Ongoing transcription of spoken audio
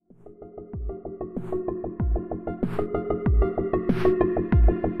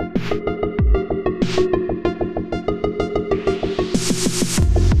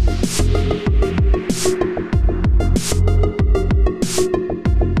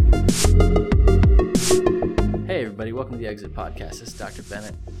Welcome to the Exit Podcast. This is Dr.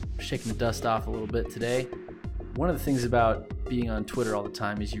 Bennett. Shaking the dust off a little bit today. One of the things about being on Twitter all the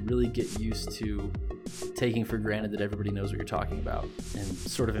time is you really get used to taking for granted that everybody knows what you're talking about and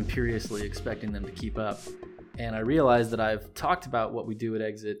sort of imperiously expecting them to keep up. And I realized that I've talked about what we do at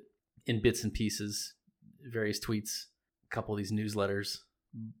Exit in bits and pieces, various tweets, a couple of these newsletters.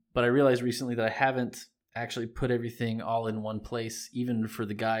 But I realized recently that I haven't actually put everything all in one place, even for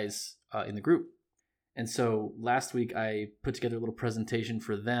the guys in the group. And so last week I put together a little presentation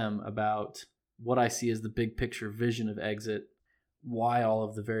for them about what I see as the big picture vision of Exit, why all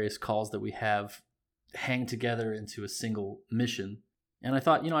of the various calls that we have hang together into a single mission. And I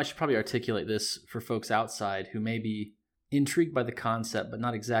thought, I should probably articulate this for folks outside who may be intrigued by the concept, but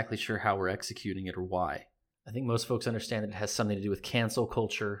not exactly sure how we're executing it or why. I think most folks understand that it has something to do with cancel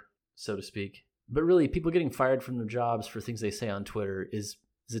culture, so to speak. But really, people getting fired from their jobs for things they say on Twitter is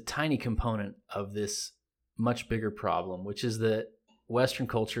a tiny component of this much bigger problem, which is that Western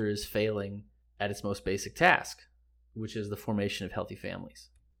culture is failing at its most basic task, which is the formation of healthy families.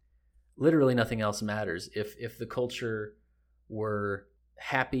 Literally nothing else matters. If the culture were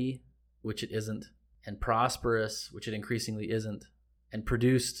happy, which it isn't, and prosperous, which it increasingly isn't, and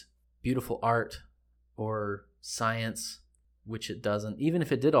produced beautiful art or science, which it doesn't, even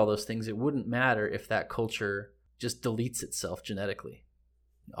if it did all those things, it wouldn't matter if that culture just deletes itself genetically.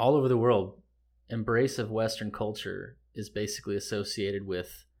 All over the world, embrace of Western culture is basically associated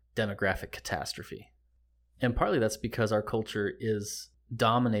with demographic catastrophe. And partly that's because our culture is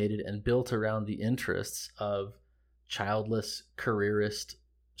dominated and built around the interests of childless, careerist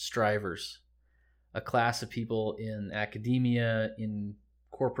strivers, a class of people in academia, in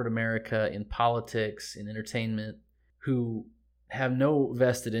corporate America, in politics, in entertainment, who have no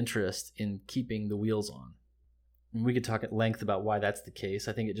vested interest in keeping the wheels on. And we could talk at length about why that's the case.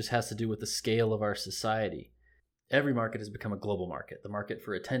 I think it just has to do with the scale of our society. Every market has become a global market, the market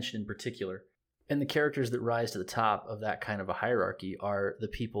for attention in particular. And the characters that rise to the top of that kind of a hierarchy are the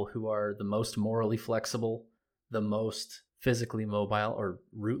people who are the most morally flexible, the most physically mobile or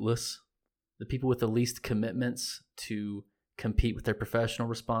rootless, the people with the least commitments to compete with their professional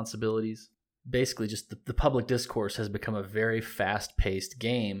responsibilities. Basically, just the public discourse has become a very fast-paced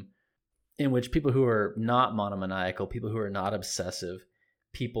game in which people who are not monomaniacal, people who are not obsessive,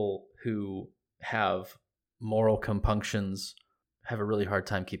 people who have moral compunctions have a really hard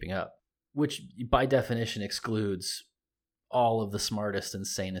time keeping up, which by definition excludes all of the smartest and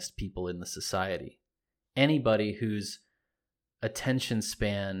sanest people in the society. Anybody whose attention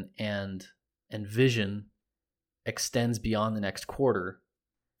span and vision extends beyond the next quarter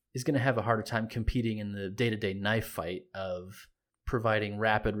is going to have a harder time competing in the day-to-day knife fight of providing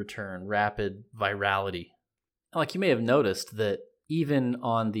rapid return, rapid virality. Like, you may have noticed that even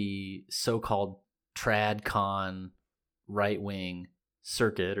on the so-called TradCon right-wing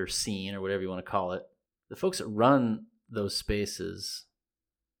circuit or scene or whatever you want to call it, the folks that run those spaces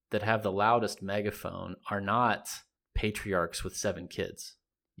that have the loudest megaphone are not patriarchs with 7 kids.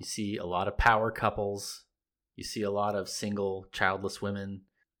 You see a lot of power couples. You see a lot of single childless women.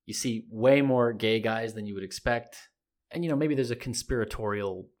 You see way more gay guys than you would expect. And, maybe there's a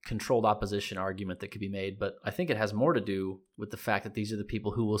conspiratorial controlled opposition argument that could be made, but I think it has more to do with the fact that these are the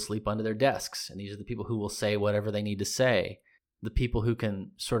people who will sleep under their desks, and these are the people who will say whatever they need to say, the people who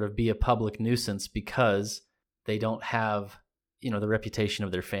can sort of be a public nuisance because they don't have, the reputation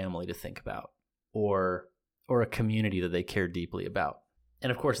of their family to think about, or a community that they care deeply about.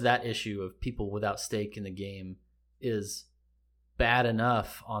 And of course, that issue of people without stake in the game is bad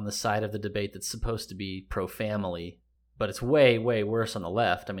enough on the side of the debate that's supposed to be pro-family, but it's way, way worse on the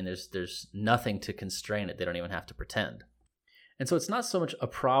left. I mean, there's nothing to constrain it. They don't even have to pretend. And so it's not so much a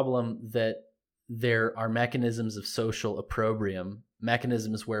problem that there are mechanisms of social opprobrium,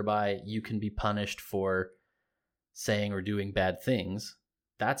 mechanisms whereby you can be punished for saying or doing bad things.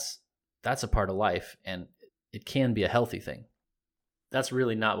 That's a part of life, and it can be a healthy thing. That's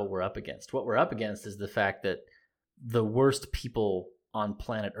really not what we're up against. What we're up against is the fact that the worst people on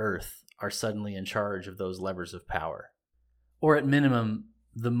planet Earth are suddenly in charge of those levers of power. Or at minimum,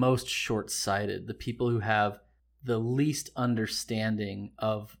 the most short-sighted, the people who have the least understanding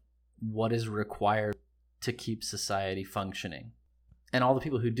of what is required to keep society functioning. And all the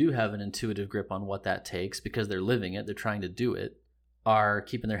people who do have an intuitive grip on what that takes, because they're living it, they're trying to do it, are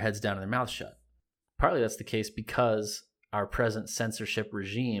keeping their heads down and their mouths shut. Partly that's the case because our present censorship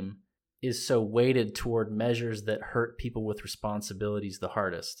regime is so weighted toward measures that hurt people with responsibilities the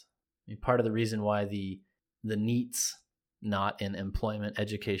hardest. I mean, part of the reason why the NEETs, not in employment,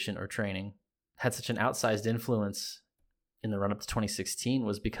 education, or training, had such an outsized influence in the run-up to 2016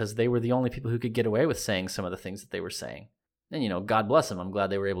 was because they were the only people who could get away with saying some of the things that they were saying. And, God bless them. I'm glad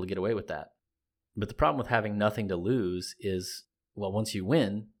they were able to get away with that. But the problem with having nothing to lose is, well, once you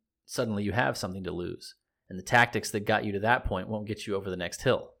win, suddenly you have something to lose. And the tactics that got you to that point won't get you over the next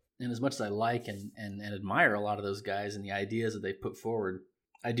hill. And as much as I like and admire a lot of those guys and the ideas that they put forward,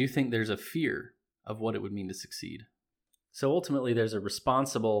 I do think there's a fear of what it would mean to succeed. So ultimately, there's a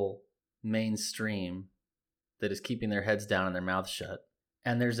responsible mainstream that is keeping their heads down and their mouths shut.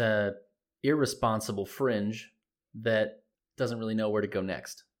 And there's a irresponsible fringe that doesn't really know where to go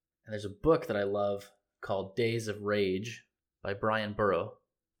next. And there's a book that I love called Days of Rage by Brian Burrow.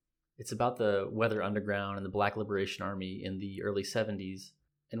 It's about the Weather Underground and the Black Liberation Army in the early 70s.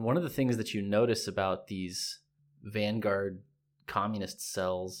 And one of the things that you notice about these vanguard communist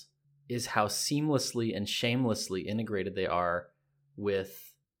cells is how seamlessly and shamelessly integrated they are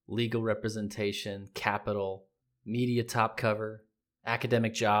with legal representation, capital, media top cover,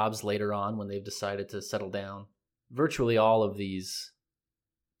 academic jobs later on when they've decided to settle down. Virtually all of these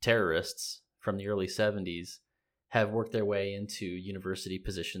terrorists from the early 70s have worked their way into university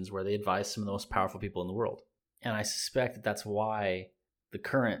positions where they advise some of the most powerful people in the world. And I suspect that that's why the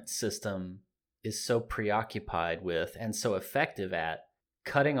current system is so preoccupied with and so effective at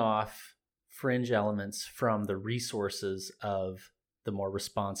cutting off fringe elements from the resources of the more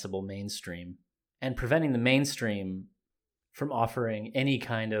responsible mainstream and preventing the mainstream from offering any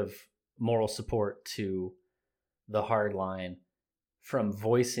kind of moral support to the hard line, from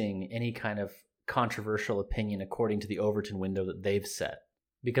voicing any kind of controversial opinion according to the Overton window that they've set.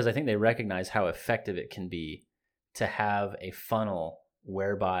 Because I think they recognize how effective it can be to have a funnel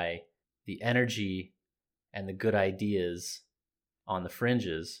whereby the energy and the good ideas on the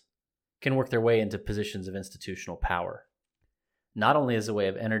fringes can work their way into positions of institutional power. Not only as a way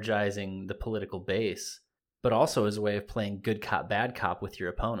of energizing the political base, but also as a way of playing good cop, bad cop with your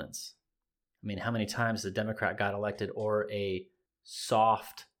opponents. I mean, how many times has a Democrat got elected or a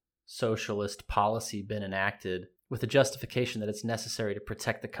soft socialist policy been enacted with the justification that it's necessary to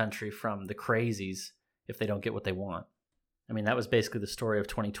protect the country from the crazies if they don't get what they want? I mean, that was basically the story of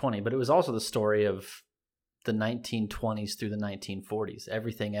 2020, but it was also the story of the 1920s through the 1940s.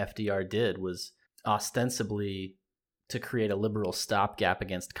 Everything FDR did was ostensibly to create a liberal stopgap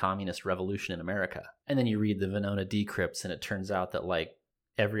against communist revolution in America. And then you read the Venona decrypts, and it turns out that, like,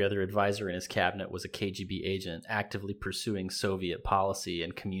 every other advisor in his cabinet was a KGB agent actively pursuing Soviet policy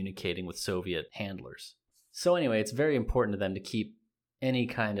and communicating with Soviet handlers. So anyway, it's very important to them to keep any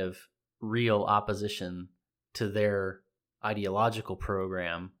kind of real opposition to their ideological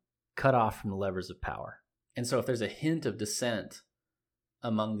program cut off from the levers of power. And so if there's a hint of dissent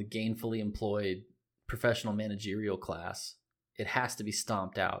among the gainfully employed professional managerial class, it has to be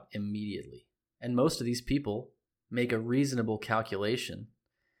stomped out immediately. And most of these people make a reasonable calculation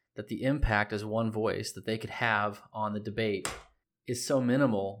that the impact as one voice that they could have on the debate is so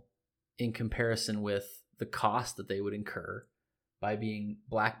minimal in comparison with the cost that they would incur by being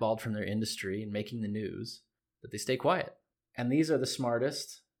blackballed from their industry and making the news, that they stay quiet. And these are the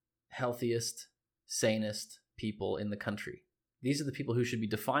smartest, healthiest, sanest people in the country. These are the people who should be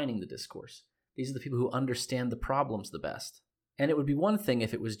defining the discourse. These are the people who understand the problems the best. And it would be one thing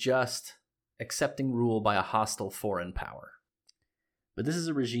if it was just accepting rule by a hostile foreign power. But this is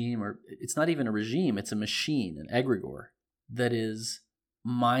a regime, or it's not even a regime, it's a machine, an egregore, that is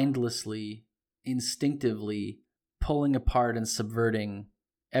mindlessly, instinctively pulling apart and subverting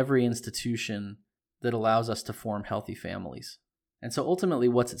every institution that allows us to form healthy families. And so ultimately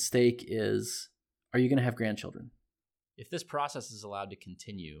what's at stake is, are you going to have grandchildren? If this process is allowed to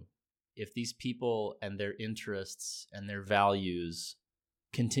continue, if these people and their interests and their values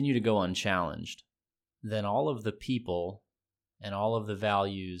continue to go unchallenged, then all of the people and all of the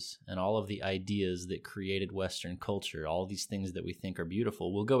values and all of the ideas that created Western culture, all these things that we think are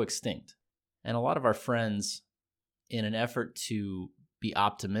beautiful, will go extinct. And a lot of our friends, in an effort to be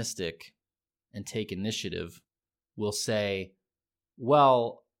optimistic and take initiative, will say,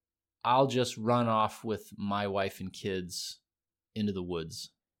 well, I'll just run off with my wife and kids into the woods,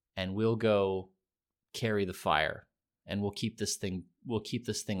 and we'll go carry the fire, and we'll keep this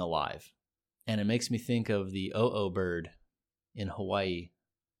thing alive. And it makes me think of the o'o bird in Hawaii.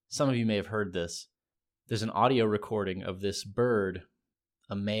 Some of you may have heard this. There's an audio recording of this bird,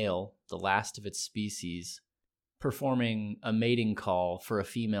 a male, the last of its species, performing a mating call for a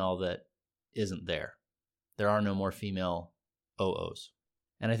female that isn't there. There are no more female o'os.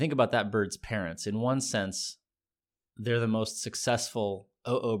 And I think about that bird's parents. In one sense, they're the most successful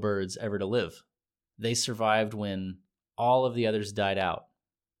OO birds ever to live. They survived when all of the others died out.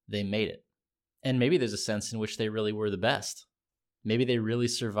 They made it. And maybe there's a sense in which they really were the best. Maybe they really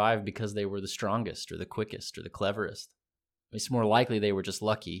survived because they were the strongest or the quickest or the cleverest. It's more likely they were just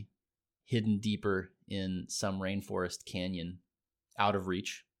lucky, hidden deeper in some rainforest canyon, out of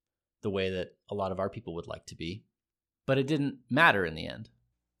reach, the way that a lot of our people would like to be. But it didn't matter in the end.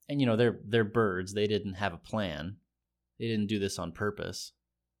 And, they're birds. They didn't have a plan. They didn't do this on purpose.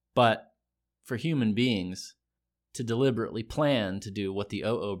 But for human beings to deliberately plan to do what the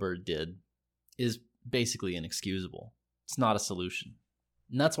OO bird did is basically inexcusable. It's not a solution.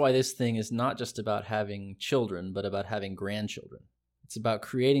 And that's why this thing is not just about having children, but about having grandchildren. It's about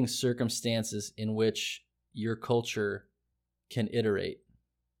creating circumstances in which your culture can iterate,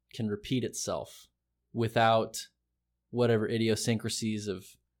 can repeat itself without whatever idiosyncrasies of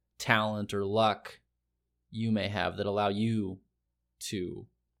talent or luck you may have that allow you to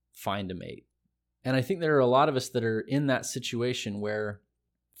find a mate. And I think there are a lot of us that are in that situation where,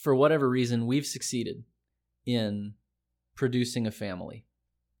 for whatever reason, we've succeeded in producing a family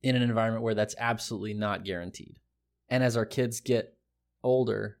in an environment where that's absolutely not guaranteed. And as our kids get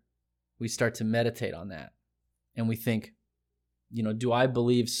older, we start to meditate on that. And we think, do I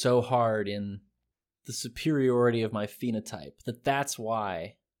believe so hard in the superiority of my phenotype that that's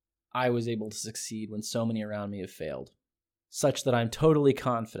why I was able to succeed when so many around me have failed, such that I'm totally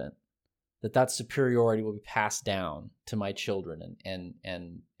confident that superiority will be passed down to my children.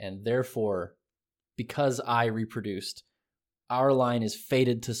 And therefore, because I reproduced, our line is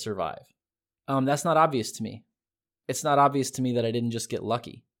fated to survive. That's not obvious to me. It's not obvious to me that I didn't just get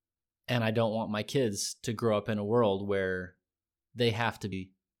lucky. And I don't want my kids to grow up in a world where they have to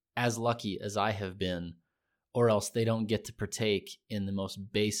be as lucky as I have been, or else they don't get to partake in the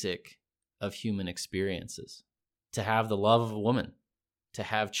most basic of human experiences, to have the love of a woman, to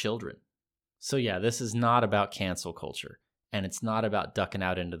have children. So yeah, this is not about cancel culture, and it's not about ducking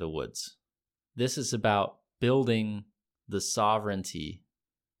out into the woods. This is about building the sovereignty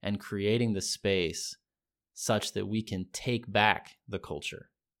and creating the space such that we can take back the culture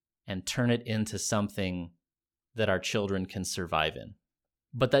and turn it into something that our children can survive in.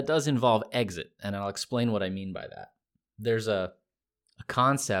 But that does involve exit, and I'll explain what I mean by that. There's a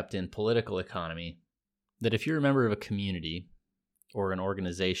concept in political economy that if you're a member of a community or an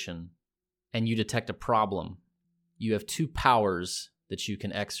organization and you detect a problem, you have two powers that you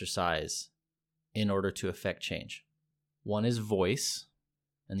can exercise in order to affect change. One is voice,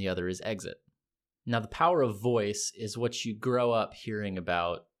 and the other is exit. Now, the power of voice is what you grow up hearing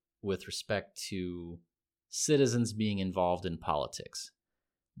about with respect to citizens being involved in politics.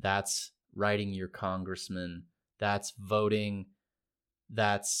 That's writing your congressman, that's voting,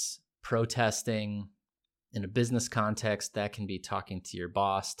 that's protesting. In a business context, that can be talking to your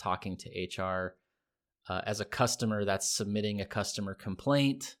boss, talking to HR. As a customer, that's submitting a customer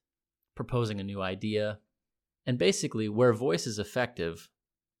complaint, proposing a new idea. And basically, where voice is effective,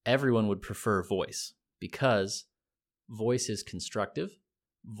 everyone would prefer voice because voice is constructive.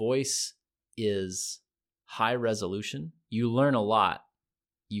 Voice is high resolution. You learn a lot.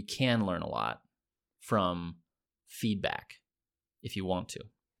 You can learn a lot from feedback if you want to.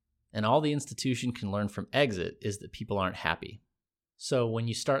 And all the institution can learn from exit is that people aren't happy. So when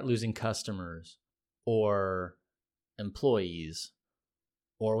you start losing customers or employees,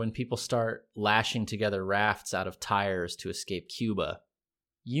 or when people start lashing together rafts out of tires to escape Cuba,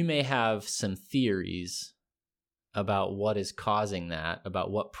 you may have some theories about what is causing that,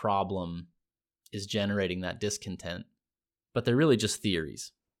 about what problem is generating that discontent, but they're really just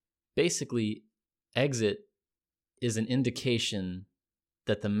theories. Basically, exit is an indication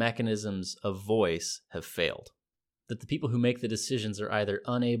that the mechanisms of voice have failed, that the people who make the decisions are either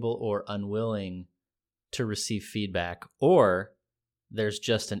unable or unwilling to receive feedback, or there's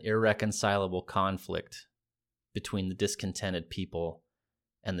just an irreconcilable conflict between the discontented people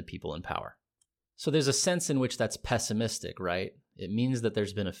and the people in power. So there's a sense in which that's pessimistic, right? It means that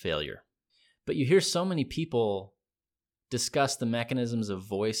there's been a failure. But you hear so many people discuss the mechanisms of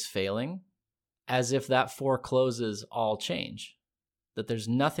voice failing as if that forecloses all change, that there's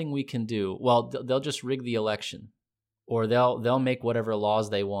nothing we can do. Well, they'll just rig the election, or they'll make whatever laws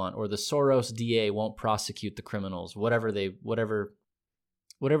they want, or the Soros DA won't prosecute the criminals, whatever the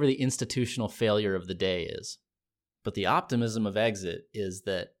institutional failure of the day is. But the optimism of exit is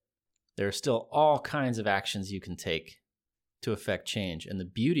that there are still all kinds of actions you can take to affect change. And the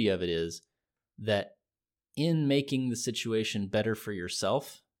beauty of it is that in making the situation better for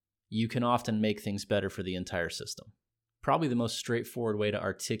yourself, you can often make things better for the entire system. Probably the most straightforward way to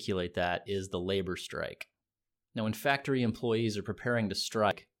articulate that is the labor strike. Now, when factory employees are preparing to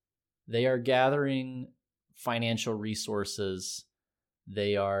strike, they are gathering financial resources.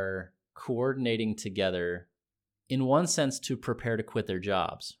 They are coordinating together, in one sense, to prepare to quit their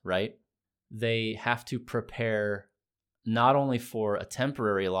jobs, right? They have to prepare not only for a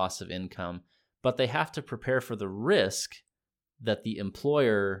temporary loss of income, but they have to prepare for the risk that the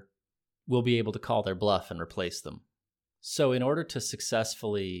employer will be able to call their bluff and replace them. So in order to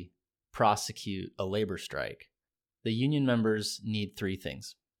successfully prosecute a labor strike, the union members need three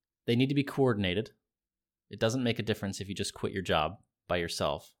things. They need to be coordinated. It doesn't make a difference if you just quit your job by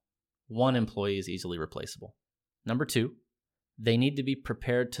yourself. One employee is easily replaceable. Number two, they need to be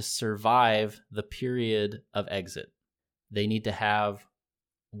prepared to survive the period of exit. They need to have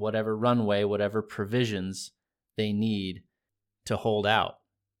whatever runway, whatever provisions they need to hold out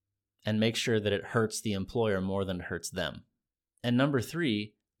and make sure that it hurts the employer more than it hurts them. And number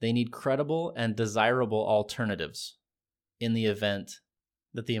three, they need credible and desirable alternatives in the event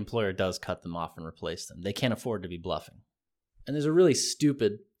that the employer does cut them off and replace them. They can't afford to be bluffing. And there's a really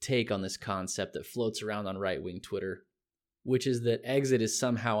stupid take on this concept that floats around on right-wing Twitter, which is that exit is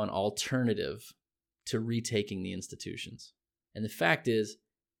somehow an alternative to retaking the institutions. And the fact is,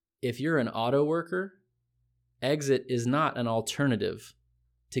 if you're an auto worker, exit is not an alternative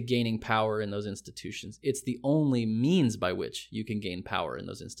to gaining power in those institutions. It's the only means by which you can gain power in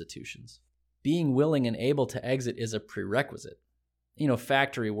those institutions. Being willing and able to exit is a prerequisite. You know,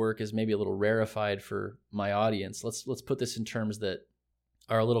 factory work is maybe a little rarefied for my audience. Let's put this in terms that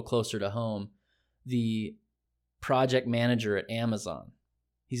are a little closer to home. The project manager at Amazon,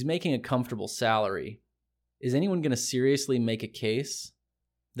 he's making a comfortable salary. Is anyone going to seriously make a case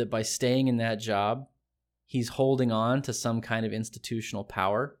that by staying in that job, he's holding on to some kind of institutional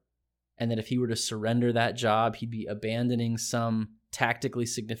power, and that if he were to surrender that job, he'd be abandoning some tactically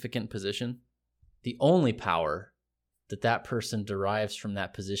significant position? The only power that person derives from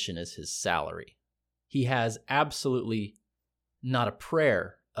that position is his salary. He has absolutely not a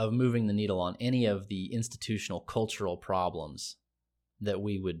prayer of moving the needle on any of the institutional cultural problems that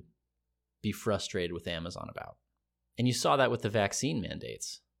we would be frustrated with Amazon about. And you saw that with the vaccine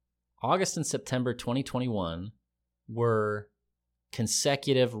mandates. August and September 2021 were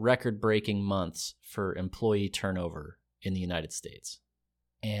consecutive record-breaking months for employee turnover in the United States.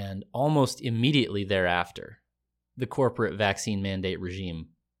 And almost immediately thereafter, the corporate vaccine mandate regime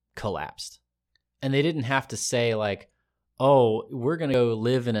collapsed. And they didn't have to say like, oh, we're going to go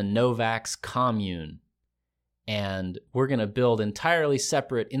live in a no-vax commune and we're going to build entirely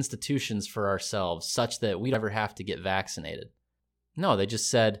separate institutions for ourselves such that we never have to get vaccinated. No, they just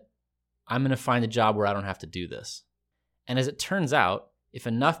said, I'm going to find a job where I don't have to do this. And as it turns out, if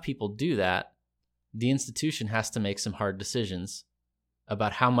enough people do that, the institution has to make some hard decisions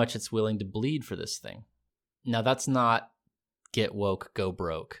about how much it's willing to bleed for this thing. Now, that's not get woke, go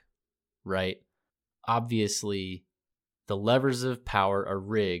broke, right? Obviously, the levers of power are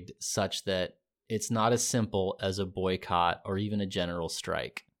rigged such that it's not as simple as a boycott or even a general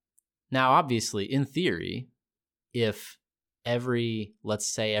strike. Now, obviously, in theory, if let's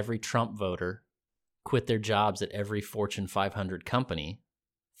say every Trump voter quit their jobs at every Fortune 500 company,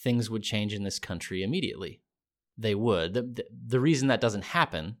 things would change in this country immediately. They would. The reason that doesn't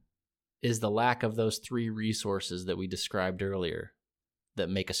happen is the lack of those three resources that we described earlier that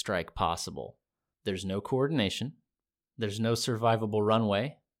make a strike possible. There's no coordination, there's no survivable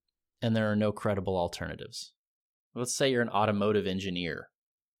runway, and there are no credible alternatives. Let's say you're an automotive engineer.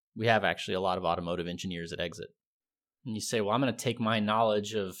 We have actually a lot of automotive engineers at Exit. And you say, well, I'm going to take my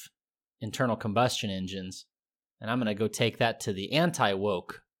knowledge of internal combustion engines and I'm going to go take that to the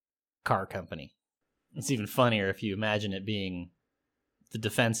anti-woke car company. It's even funnier if you imagine it being the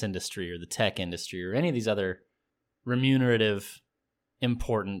defense industry or the tech industry or any of these other remunerative,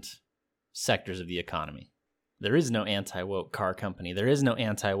 important sectors of the economy. There is no anti-woke car company. There is no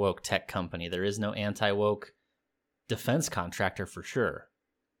anti-woke tech company. There is no anti-woke defense contractor for sure.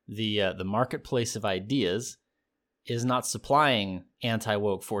 The marketplace of ideas is not supplying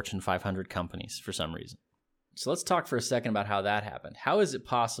anti-woke Fortune 500 companies for some reason. So let's talk for a second about how that happened. How is it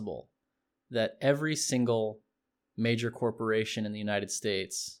possible that every single major corporation in the United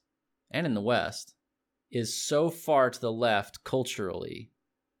States and in the West is so far to the left culturally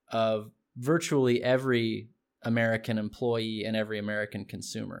of virtually every American employee and every American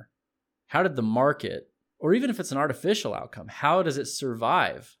consumer? How did the market, or even if it's an artificial outcome, how does it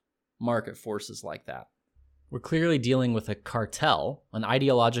survive market forces like that? We're clearly dealing with a cartel, an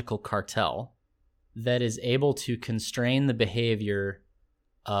ideological cartel, that is able to constrain the behavior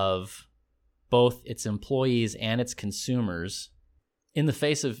of both its employees and its consumers in the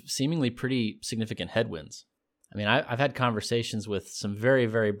face of seemingly pretty significant headwinds. I mean, I've had conversations with some very,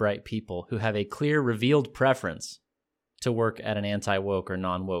 very bright people who have a clear revealed preference to work at an anti-woke or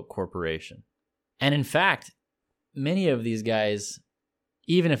non-woke corporation. And in fact, many of these guys,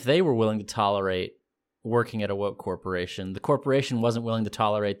 even if they were willing to tolerate working at a woke corporation, the corporation wasn't willing to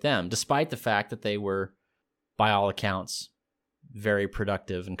tolerate them, despite the fact that they were, by all accounts, very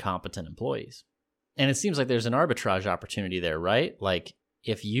productive and competent employees. And it seems like there's an arbitrage opportunity there, right? Like,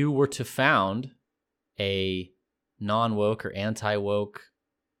 if you were to found a non-woke or anti-woke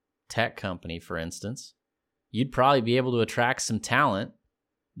tech company, for instance, you'd probably be able to attract some talent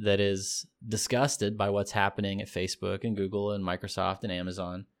that is disgusted by what's happening at Facebook and Google and Microsoft and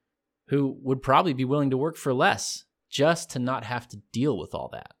Amazon, who would probably be willing to work for less just to not have to deal with all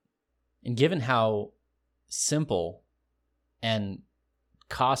that. And given how simple and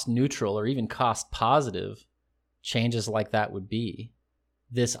cost neutral or even cost positive changes like that would be,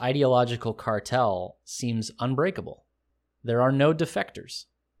 this ideological cartel seems unbreakable. There are no defectors.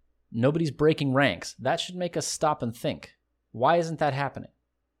 Nobody's breaking ranks. That should make us stop and think. Why isn't that happening?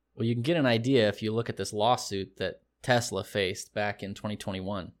 Well, you can get an idea if you look at this lawsuit that Tesla faced back in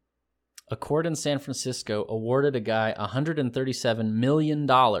 2021. A court in San Francisco awarded a guy $137 million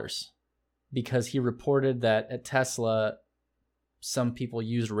because he reported that at Tesla, some people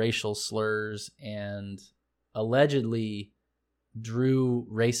used racial slurs and allegedly drew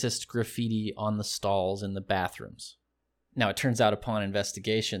racist graffiti on the stalls in the bathrooms. Now, it turns out upon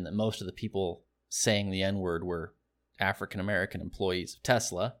investigation that most of the people saying the N-word were African-American employees of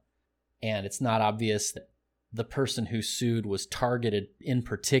Tesla, and it's not obvious that the person who sued was targeted in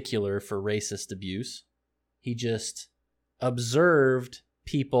particular for racist abuse. He just observed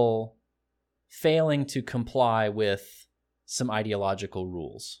people failing to comply with some ideological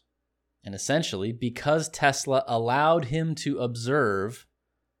rules. And essentially, because Tesla allowed him to observe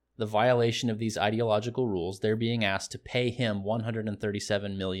the violation of these ideological rules, they're being asked to pay him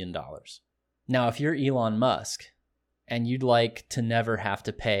 $137 million. Now, if you're Elon Musk and you'd like to never have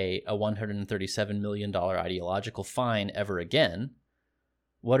to pay a $137 million ideological fine ever again,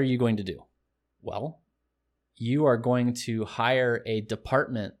 what are you going to do? Well, you are going to hire a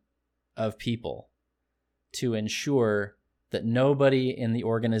department of people to ensure that nobody in the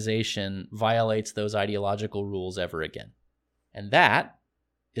organization violates those ideological rules ever again. And that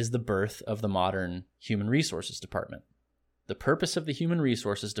is the birth of the modern Human Resources Department. The purpose of the Human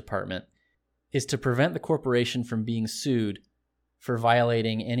Resources Department is to prevent the corporation from being sued for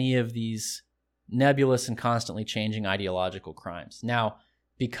violating any of these nebulous and constantly changing ideological crimes. Now,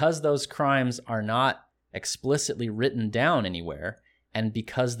 because those crimes are not explicitly written down anywhere, and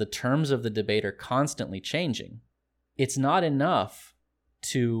because the terms of the debate are constantly changing, it's not enough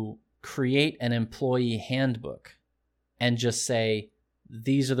to create an employee handbook and just say,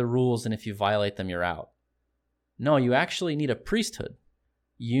 these are the rules, and if you violate them, you're out. No, you actually need a priesthood.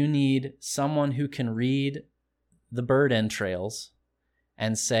 You need someone who can read the bird entrails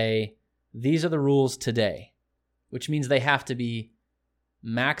and say, these are the rules today, which means they have to be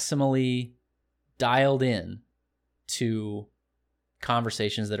maximally dialed in to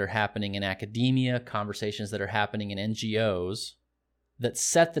conversations that are happening in academia, conversations that are happening in NGOs, that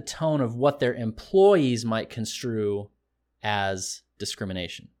set the tone of what their employees might construe as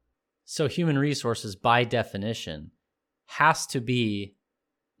discrimination. So human resources, by definition, has to be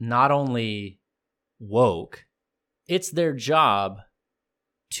not only woke, it's their job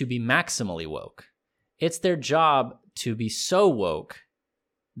to be maximally woke. It's their job to be so woke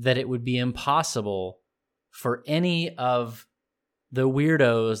that it would be impossible for any of the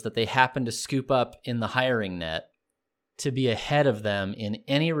weirdos that they happen to scoop up in the hiring net to be ahead of them in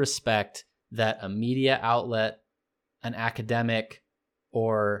any respect that a media outlet, an academic,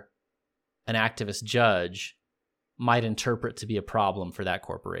 or an activist judge might interpret to be a problem for that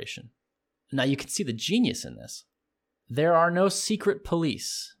corporation. Now, you can see the genius in this. There are no secret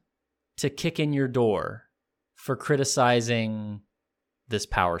police to kick in your door for criticizing this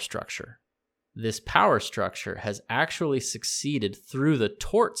power structure. This power structure has actually succeeded through the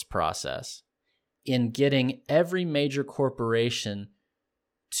torts process in getting every major corporation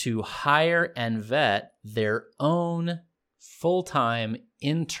to hire and vet their own full-time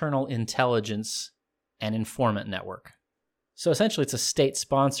internal intelligence and informant network. So essentially, it's a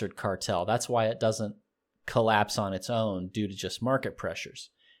state-sponsored cartel. That's why it doesn't collapse on its own due to just market pressures.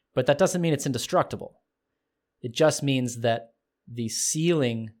 But that doesn't mean it's indestructible. It just means that the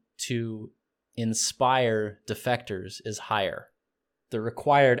ceiling to inspire defectors is higher. The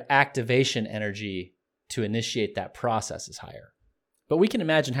required activation energy to initiate that process is higher. But we can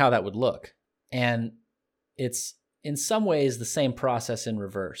imagine how that would look. And it's in some ways the same process in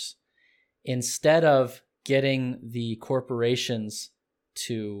reverse. Instead of getting the corporations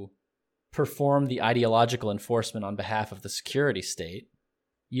to perform the ideological enforcement on behalf of the security state,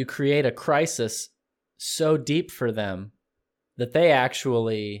 you create a crisis so deep for them that they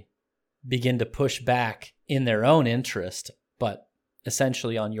actually begin to push back in their own interest, but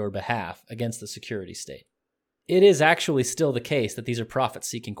essentially on your behalf against the security state. It is actually still the case that these are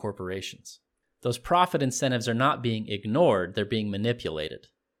profit-seeking corporations. Those profit incentives are not being ignored, they're being manipulated.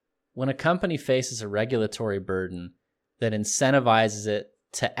 When a company faces a regulatory burden that incentivizes it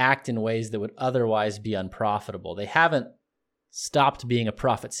to act in ways that would otherwise be unprofitable, they haven't stopped being a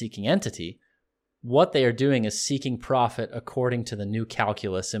profit-seeking entity. What they are doing is seeking profit according to the new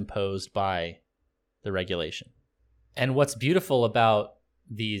calculus imposed by the regulation. And what's beautiful about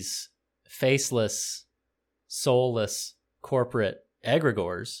these faceless, soulless corporate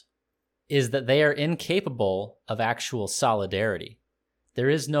egregores is that they are incapable of actual solidarity. There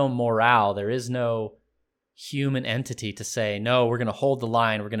is no morale, there is no human entity to say, no, we're going to hold the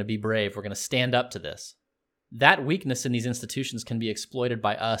line, we're going to be brave, we're going to stand up to this. That weakness in these institutions can be exploited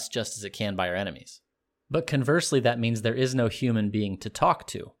by us just as it can by our enemies. But conversely, that means there is no human being to talk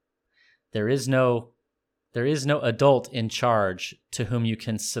to. There is no adult in charge to whom you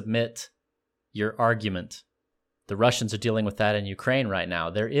can submit your argument. The Russians are dealing with that in Ukraine right now.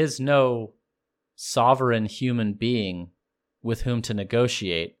 There is no sovereign human being with whom to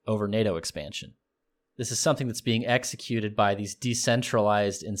negotiate over NATO expansion. This is something that's being executed by these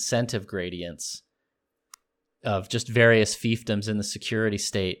decentralized incentive gradients of just various fiefdoms in the security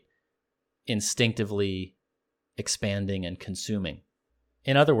state instinctively expanding and consuming.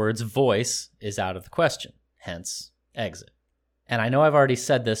 In other words, voice is out of the question, hence exit. And I know I've already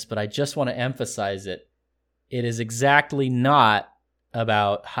said this, but I just want to emphasize it. It is exactly not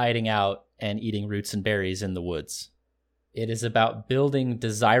about hiding out and eating roots and berries in the woods. It is about building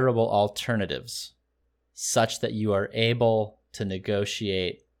desirable alternatives such that you are able to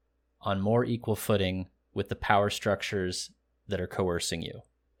negotiate on more equal footing with the power structures that are coercing you.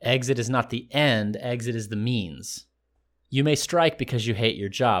 Exit is not the end, exit is the means. You may strike because you hate your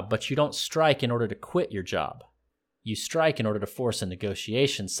job, but you don't strike in order to quit your job. You strike in order to force a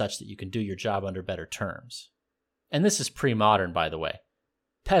negotiation such that you can do your job under better terms. And this is pre-modern, by the way.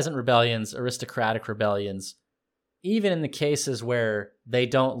 Peasant rebellions, aristocratic rebellions, even in the cases where they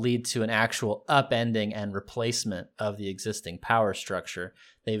don't lead to an actual upending and replacement of the existing power structure,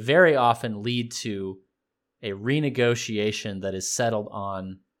 they very often lead to a renegotiation that is settled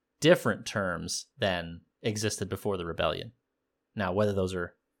on different terms than existed before the rebellion. Now, whether those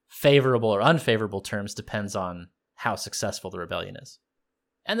are favorable or unfavorable terms depends on how successful the rebellion is.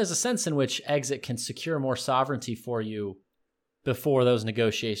 And there's a sense in which exit can secure more sovereignty for you before those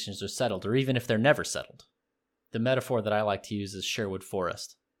negotiations are settled, or even if they're never settled. The metaphor that I like to use is Sherwood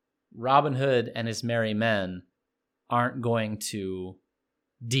Forest. Robin Hood and his merry men aren't going to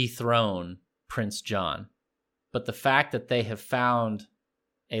dethrone Prince John, but the fact that they have found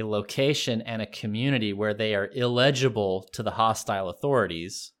a location and a community where they are illegible to the hostile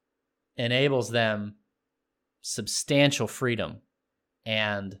authorities enables them substantial freedom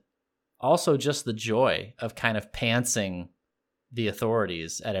and also just the joy of kind of pantsing the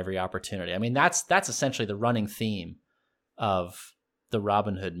authorities at every opportunity. I mean, that's essentially the running theme of the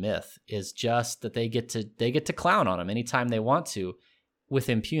Robin Hood myth, is just that they get to clown on them anytime they want to with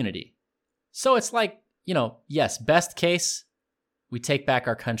impunity. So it's like, yes, best case, we take back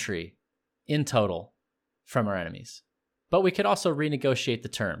our country in total from our enemies. But we could also renegotiate the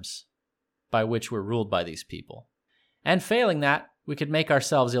terms by which we're ruled by these people. And failing that, we could make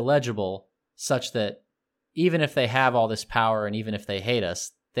ourselves illegible such that even if they have all this power and even if they hate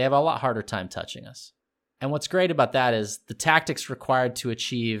us, they have a lot harder time touching us. And what's great about that is the tactics required to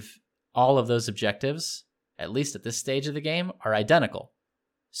achieve all of those objectives, at least at this stage of the game, are identical.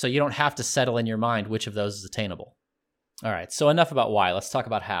 So you don't have to settle in your mind which of those is attainable. All right, so enough about why. Let's talk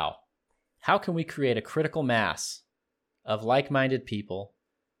about how. How can we create a critical mass of like-minded people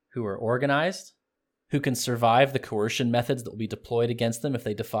who are organized, who can survive the coercion methods that will be deployed against them if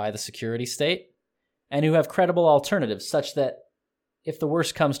they defy the security state, and who have credible alternatives such that if the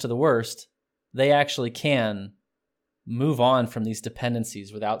worst comes to the worst, they actually can move on from these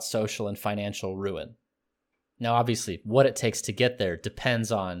dependencies without social and financial ruin. Now, obviously, what it takes to get there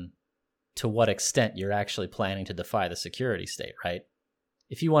depends on to what extent you're actually planning to defy the security state, right?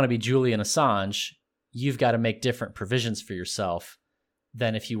 If you want to be Julian Assange, you've got to make different provisions for yourself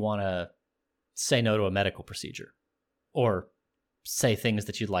than if you want to say no to a medical procedure or say things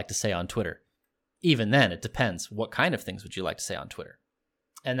that you'd like to say on Twitter. Even then, it depends. What kind of things would you like to say on Twitter?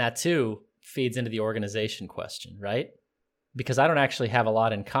 And that too feeds into the organization question, right? Because I don't actually have a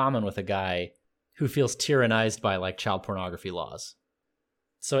lot in common with a guy who feels tyrannized by like child pornography laws.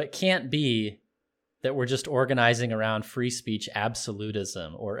 So it can't be that we're just organizing around free speech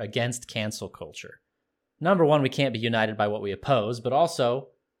absolutism or against cancel culture. Number one, we can't be united by what we oppose, but also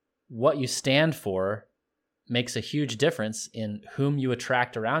what you stand for makes a huge difference in whom you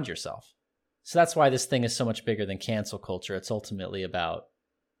attract around yourself. So that's why this thing is so much bigger than cancel culture. It's ultimately about,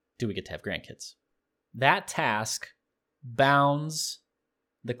 do we get to have grandkids? That task bounds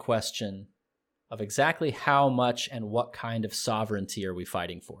the question of exactly how much and what kind of sovereignty are we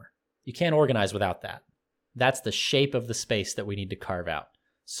fighting for. You can't organize without that. That's the shape of the space that we need to carve out.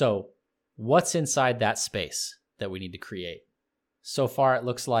 So what's inside that space that we need to create? So far, it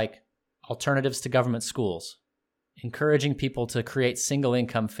looks like alternatives to government schools, encouraging people to create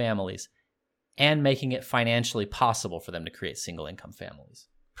single-income families, and making it financially possible for them to create single-income families.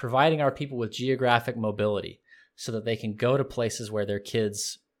 Providing our people with geographic mobility so that they can go to places where their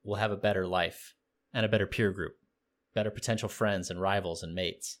kids will have a better life and a better peer group, better potential friends and rivals and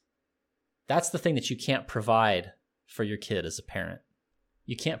mates. That's the thing that you can't provide for your kid as a parent.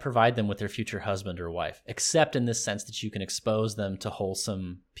 You can't provide them with their future husband or wife, except in this sense that you can expose them to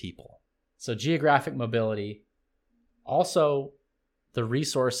wholesome people. So geographic mobility, also the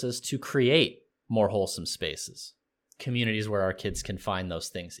resources to create more wholesome spaces, communities where our kids can find those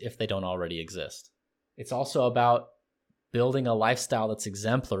things if they don't already exist. It's also about building a lifestyle that's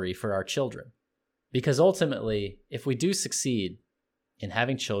exemplary for our children. Because ultimately, if we do succeed in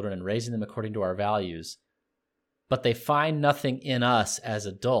having children and raising them according to our values, but they find nothing in us as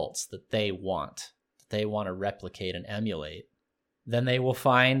adults that they want to replicate and emulate, then they will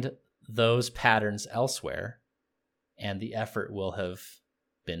find those patterns elsewhere, and the effort will have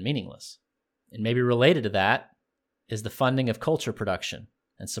been meaningless. And maybe related to that is the funding of culture production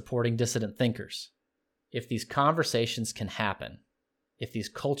and supporting dissident thinkers. If these conversations can happen, if these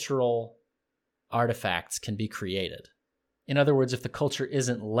cultural artifacts can be created, in other words, if the culture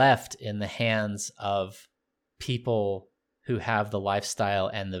isn't left in the hands of people who have the lifestyle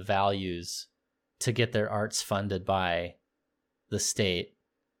and the values to get their arts funded by the state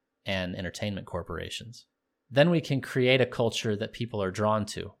and entertainment corporations, then we can create a culture that people are drawn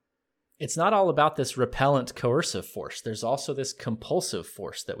to. It's not all about this repellent coercive force. There's also this compulsive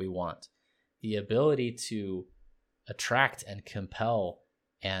force that we want. The ability to attract and compel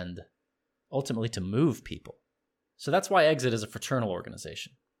and ultimately to move people. So that's why Exit is a fraternal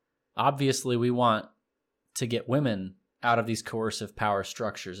organization. Obviously, we want to get women out of these coercive power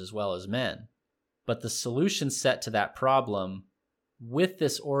structures as well as men. But the solution set to that problem with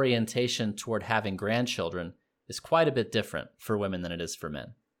this orientation toward having grandchildren is quite a bit different for women than it is for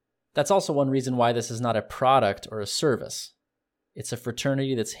men. That's also one reason why this is not a product or a service. It's a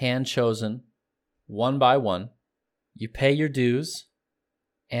fraternity that's hand-chosen, one by one. You pay your dues,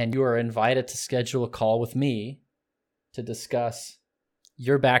 and you are invited to schedule a call with me to discuss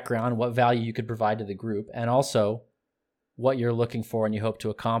your background, what value you could provide to the group, and also what you're looking for and you hope to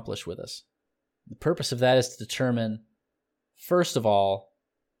accomplish with us. The purpose of that is to determine, first of all,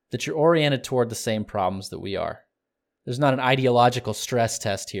 that you're oriented toward the same problems that we are. There's not an ideological stress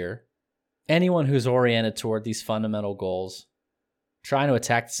test here. Anyone who's oriented toward these fundamental goals, trying to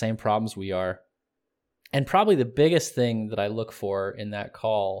attack the same problems we are, and probably the biggest thing that I look for in that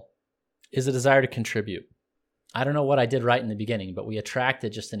call is a desire to contribute. I don't know what I did right in the beginning, but we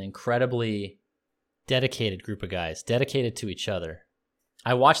attracted just an incredibly dedicated group of guys, dedicated to each other.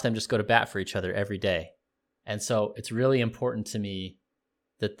 I watch them just go to bat for each other every day. And so it's really important to me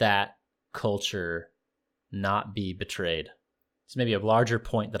that that culture not be betrayed. It's maybe a larger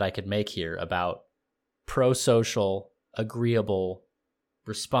point that I could make here about pro-social, agreeable,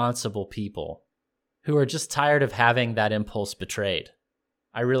 responsible people who are just tired of having that impulse betrayed.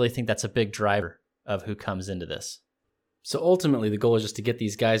 I really think that's a big driver of who comes into this. So ultimately, the goal is just to get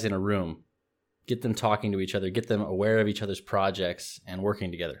these guys in a room, get them talking to each other, get them aware of each other's projects and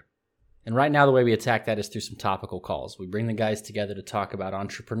working together. And right now, the way we attack that is through some topical calls. We bring the guys together to talk about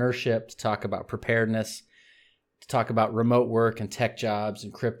entrepreneurship, to talk about preparedness, to talk about remote work and tech jobs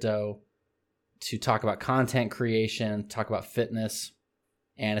and crypto, to talk about content creation, talk about fitness.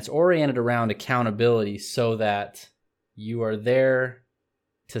 And it's oriented around accountability so that you are there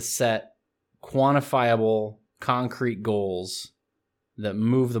to set quantifiable, concrete goals that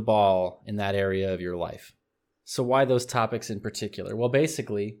move the ball in that area of your life. So why those topics in particular? Well,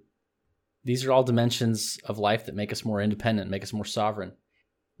 basically, these are all dimensions of life that make us more independent, make us more sovereign.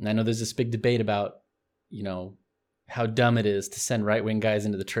 And I know there's this big debate about, how dumb it is to send right-wing guys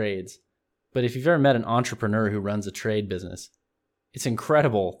into the trades. But if you've ever met an entrepreneur who runs a trade business, It's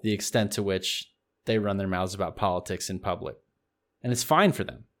incredible the extent to which they run their mouths about politics in public. And it's fine for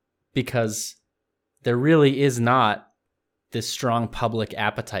them because there really is not this strong public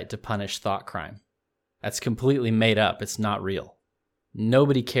appetite to punish thought crime. That's completely made up. It's not real.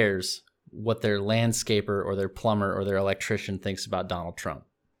 Nobody cares what their landscaper or their plumber or their electrician thinks about Donald Trump.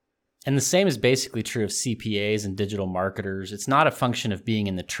 And the same is basically true of CPAs and digital marketers. It's not a function of being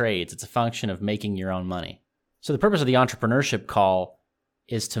in the trades. It's a function of making your own money. So the purpose of the entrepreneurship call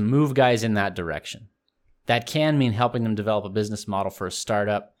is to move guys in that direction. That can mean helping them develop a business model for a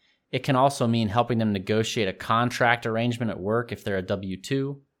startup. It can also mean helping them negotiate a contract arrangement at work if they're a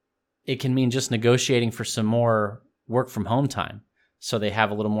W-2. It can mean just negotiating for some more work from home time so they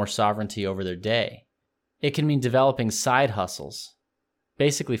have a little more sovereignty over their day. It can mean developing side hustles,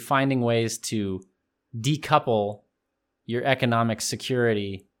 basically finding ways to decouple your economic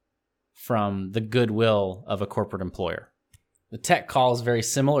security from the goodwill of a corporate employer. The tech call is very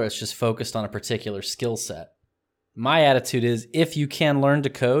similar. It's just focused on a particular skill set. My attitude is if you can learn to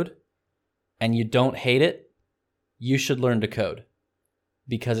code and you don't hate it, you should learn to code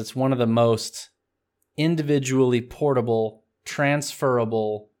because it's one of the most individually portable,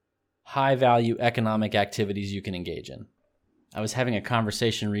 transferable, high-value economic activities you can engage in. I was having a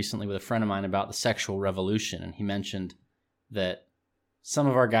conversation recently with a friend of mine about the sexual revolution, and he mentioned that some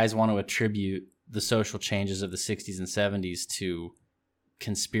of our guys want to attribute the social changes of the 60s and 70s to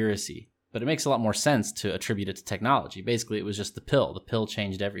conspiracy, but it makes a lot more sense to attribute it to technology. Basically, it was just the pill. The pill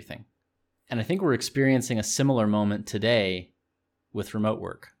changed everything. And I think we're experiencing a similar moment today with remote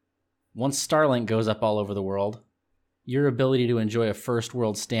work. Once Starlink goes up all over the world, your ability to enjoy a first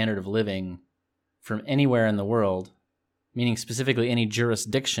world standard of living from anywhere in the world, meaning specifically any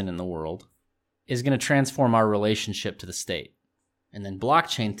jurisdiction in the world, is going to transform our relationship to the state. And then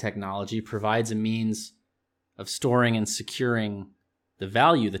blockchain technology provides a means of storing and securing the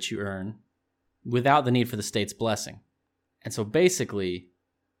value that you earn without the need for the state's blessing. And so basically,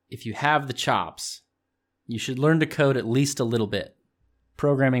 if you have the chops, you should learn to code at least a little bit.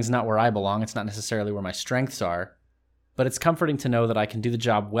 Programming is not where I belong. It's not necessarily where my strengths are, but it's comforting to know that I can do the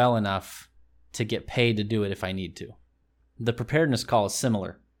job well enough to get paid to do it if I need to. The preparedness call is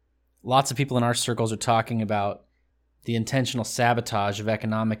similar. Lots of people in our circles are talking about the intentional sabotage of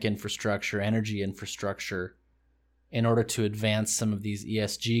economic infrastructure, energy infrastructure, in order to advance some of these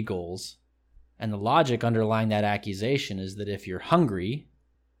ESG goals. And the logic underlying that accusation is that if you're hungry,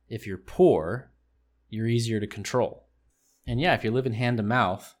 if you're poor, you're easier to control. And yeah, if you're living hand to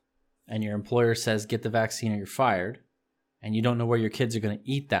mouth and your employer says get the vaccine or you're fired, and you don't know where your kids are going to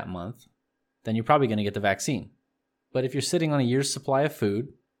eat that month, then you're probably going to get the vaccine. But if you're sitting on a year's supply of food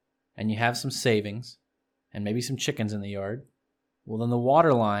and you have some savings and maybe some chickens in the yard, well, then the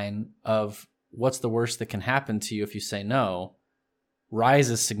waterline of what's the worst that can happen to you if you say no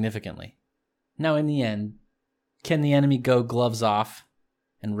rises significantly. Now, in the end, can the enemy go gloves off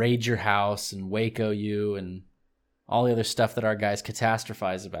and raid your house and Waco you and all the other stuff that our guys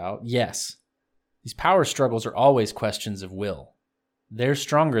catastrophize about? Yes. These power struggles are always questions of will. They're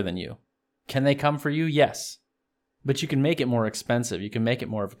stronger than you. Can they come for you? Yes. But you can make it more expensive. You can make it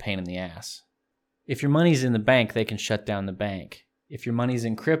more of a pain in the ass. If your money's in the bank, they can shut down the bank. If your money's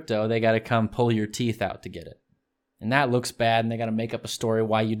in crypto, they got to come pull your teeth out to get it. And that looks bad, and they got to make up a story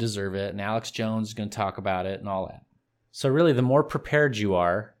why you deserve it, and Alex Jones is going to talk about it and all that. So really, the more prepared you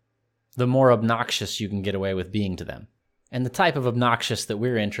are, the more obnoxious you can get away with being to them. And the type of obnoxious that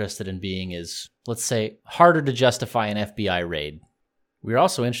we're interested in being is, let's say, harder to justify an FBI raid. We're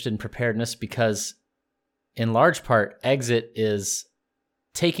also interested in preparedness because, in large part, exit is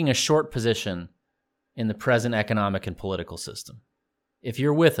taking a short position in the present economic and political system. If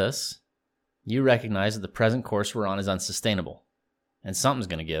you're with us, you recognize that the present course we're on is unsustainable, and something's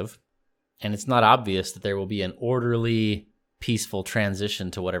going to give, and it's not obvious that there will be an orderly, peaceful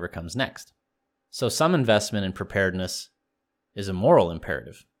transition to whatever comes next. So some investment in preparedness is a moral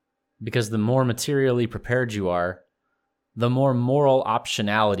imperative, because the more materially prepared you are, the more moral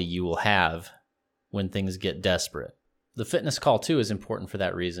optionality you will have when things get desperate. The fitness call, too, is important for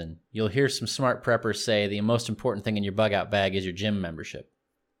that reason. You'll hear some smart preppers say the most important thing in your bug-out bag is your gym membership.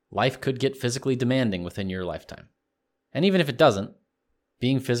 Life could get physically demanding within your lifetime. And even if it doesn't,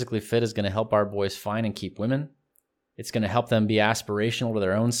 being physically fit is going to help our boys find and keep women. It's going to help them be aspirational to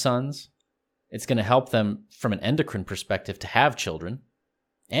their own sons. It's going to help them, from an endocrine perspective, to have children.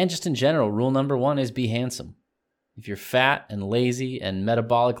 And just in general, rule number one is be handsome. If you're fat and lazy and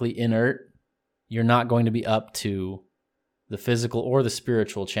metabolically inert, you're not going to be up to the physical or the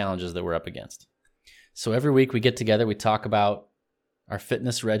spiritual challenges that we're up against. So every week we get together, we talk about our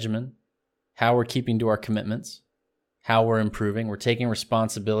fitness regimen, how we're keeping to our commitments, how we're improving. We're taking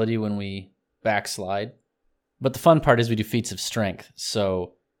responsibility when we backslide. But the fun part is we do feats of strength.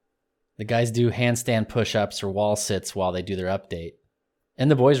 So the guys do handstand push-ups or wall sits while they do their update. And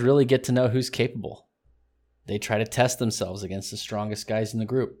the boys really get to know who's capable. They try to test themselves against the strongest guys in the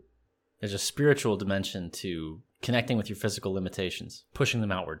group. There's a spiritual dimension to connecting with your physical limitations, pushing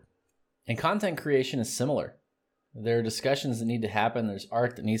them outward. And content creation is similar. There are discussions that need to happen. There's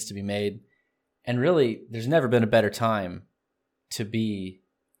art that needs to be made. And really, there's never been a better time to be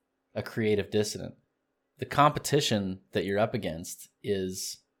a creative dissident. The competition that you're up against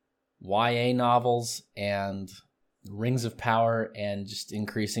is YA novels and Rings of Power and just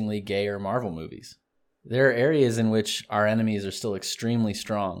increasingly gayer Marvel movies. There are areas in which our enemies are still extremely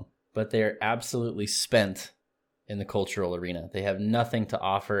strong, but they are absolutely spent in the cultural arena. They have nothing to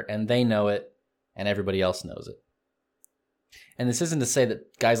offer, and they know it, and everybody else knows it. And this isn't to say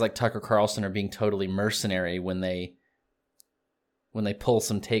that guys like Tucker Carlson are being totally mercenary when they pull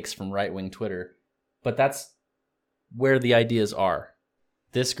some takes from right-wing Twitter, but that's where the ideas are.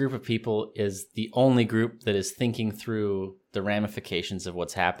 This group of people is the only group that is thinking through the ramifications of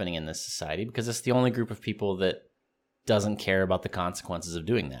what's happening in this society, because it's the only group of people that doesn't care about the consequences of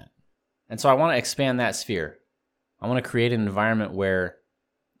doing that. And so I want to expand that sphere. I want to create an environment where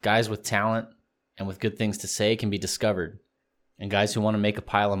guys with talent and with good things to say can be discovered, and guys who want to make a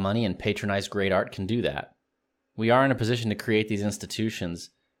pile of money and patronize great art can do that. We are in a position to create these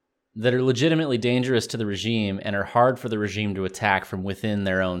institutions that are legitimately dangerous to the regime and are hard for the regime to attack from within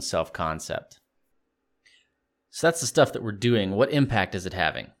their own self-concept. So that's the stuff that we're doing. What impact is it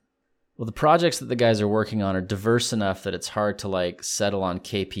having? Well, the projects that the guys are working on are diverse enough that it's hard to settle on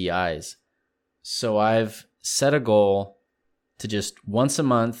KPIs. So I've set a goal to just once a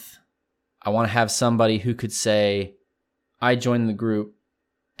month, I want to have somebody who could say, I joined the group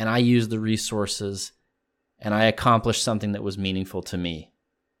and I used the resources and I accomplished something that was meaningful to me,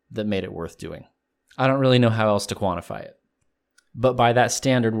 that made it worth doing. I don't really know how else to quantify it. But by that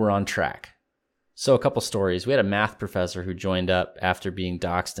standard, we're on track. So a couple stories. We had a math professor who joined up after being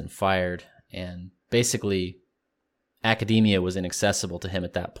doxxed and fired, and basically academia was inaccessible to him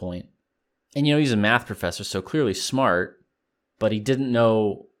at that point. And he's a math professor, so clearly smart, but he didn't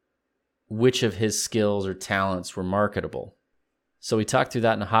know which of his skills or talents were marketable. So we talked through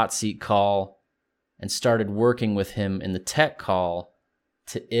that in a hot seat call and started working with him in the tech call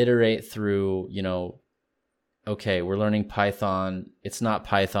to iterate through, okay, we're learning Python. It's not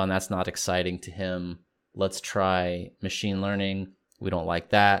Python. That's not exciting to him. Let's try machine learning. We don't like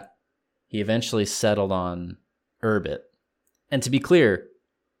that. He eventually settled on Urbit. And to be clear,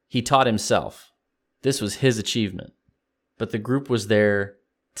 he taught himself. This was his achievement. But the group was there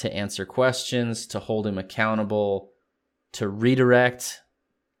to answer questions, to hold him accountable, to redirect.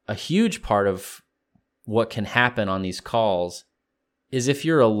 A huge part of what can happen on these calls is if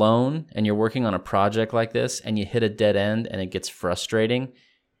you're alone and you're working on a project like this and you hit a dead end and it gets frustrating,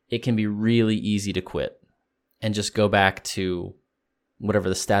 it can be really easy to quit and just go back to whatever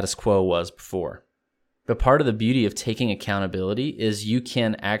the status quo was before. But part of the beauty of taking accountability is you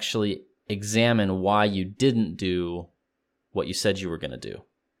can actually examine why you didn't do what you said you were going to do.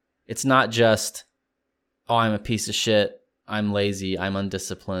 It's not just, oh, I'm a piece of shit, I'm lazy, I'm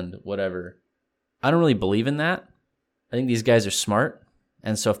undisciplined, whatever. I don't really believe in that. I think these guys are smart,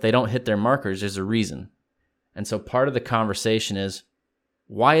 and so if they don't hit their markers, there's a reason. And so part of the conversation is,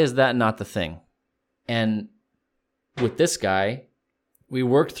 why is that not the thing? And with this guy, we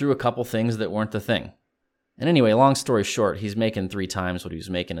worked through a couple things that weren't the thing. And anyway, long story short, he's making 3 times what he was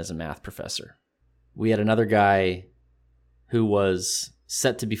making as a math professor. We had another guy who was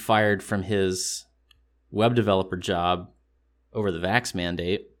set to be fired from his web developer job over the vax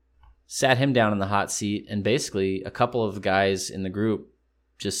mandate. Sat him down in the hot seat, and basically a couple of guys in the group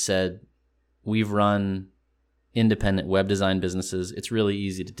just said, we've run independent web design businesses. It's really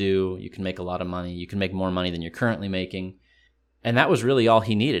easy to do. You can make a lot of money. You can make more money than you're currently making. And that was really all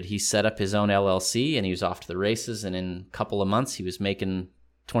he needed. He set up his own LLC and he was off to the races. And in a couple of months, he was making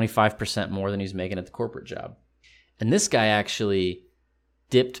 25% more than he was making at the corporate job. And this guy actually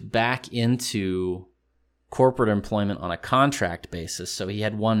dipped back into corporate employment on a contract basis. So he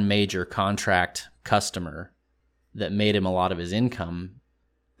had one major contract customer that made him a lot of his income,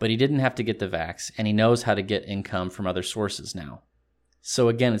 but he didn't have to get the vax, and he knows how to get income from other sources now. So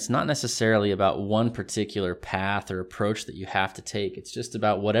again, it's not necessarily about one particular path or approach that you have to take. It's just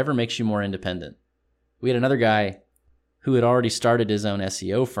about whatever makes you more independent. We had another guy who had already started his own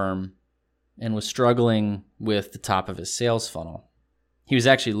SEO firm and was struggling with the top of his sales funnel. He was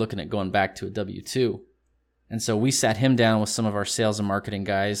actually looking at going back to a W-2. And so we sat him down with some of our sales and marketing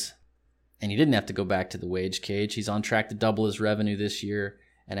guys, And he didn't have to go back to the wage cage. He's on track to double his revenue this year.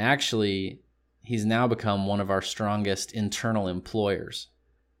 And actually, he's now become one of our strongest internal employers.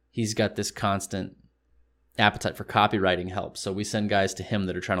 He's got this constant appetite for copywriting help. So we send guys to him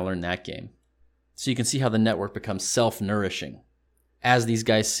that are trying to learn that game. So you can see how the network becomes self-nourishing. As these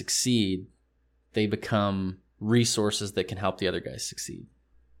guys succeed, they become resources that can help the other guys succeed.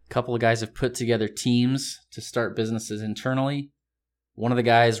 A couple of guys have put together teams to start businesses internally. One of the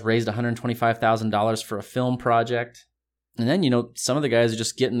guys raised $125,000 for a film project. And then, some of the guys are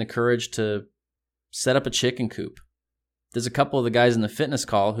just getting the courage to set up a chicken coop. There's a couple of the guys in the fitness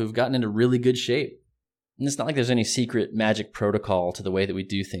call who've gotten into really good shape. And it's not like there's any secret magic protocol to the way that we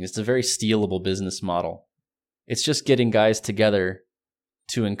do things. It's a very stealable business model. It's just getting guys together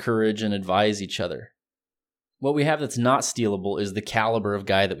to encourage and advise each other. What we have that's not stealable is the caliber of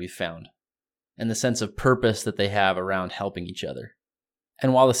guy that we found and the sense of purpose that they have around helping each other.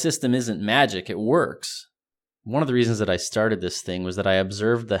 And while the system isn't magic, it works. One of the reasons that I started this thing was that I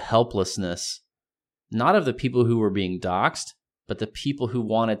observed the helplessness, not of the people who were being doxxed, but the people who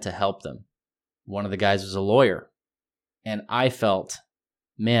wanted to help them. One of the guys was a lawyer. And I felt,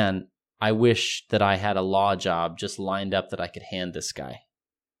 man, I wish that I had a law job just lined up that I could hand this guy.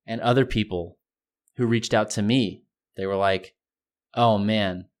 And other people who reached out to me, they were like, oh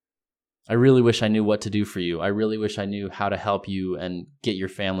man, I really wish I knew what to do for you. I really wish I knew how to help you and get your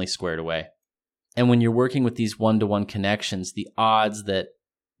family squared away. And when you're working with these one-to-one connections, the odds that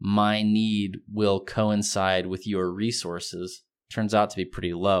my need will coincide with your resources turns out to be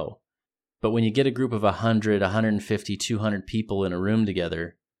pretty low. But when you get a group of 100, 150, 200 people in a room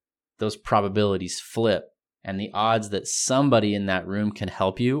together, those probabilities flip. And the odds that somebody in that room can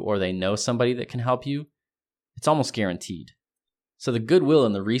help you, or they know somebody that can help you, it's almost guaranteed. So the goodwill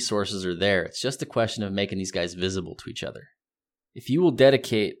and the resources are there. It's just a question of making these guys visible to each other. If you will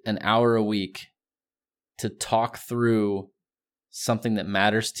dedicate an hour a week to talk through something that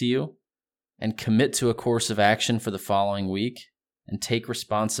matters to you and commit to a course of action for the following week and take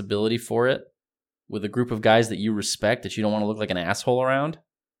responsibility for it with a group of guys that you respect, that you don't want to look like an asshole around,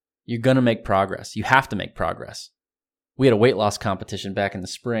 you're going to make progress. You have to make progress. We had a weight loss competition back in the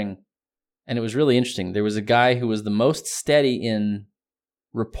spring, and it was really interesting. There was a guy who was the most steady in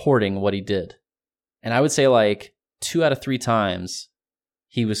reporting what he did. And I would say like 2 out of 3 times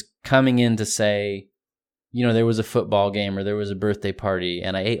he was coming in to say, there was a football game or there was a birthday party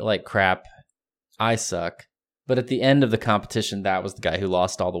and I ate like crap. I suck. But at the end of the competition, that was the guy who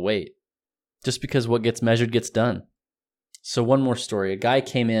lost all the weight. Just because what gets measured gets done. So one more story. A guy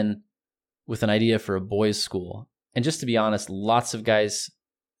came in with an idea for a boys' school. And just to be honest, lots of guys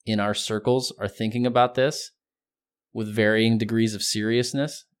in our circles are thinking about this with varying degrees of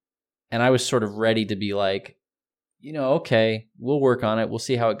seriousness. And I was sort of ready to be like, okay, we'll work on it. We'll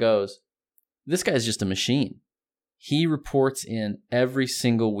see how it goes. This guy's just a machine. He reports in every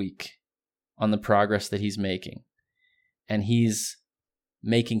single week on the progress that he's making. And he's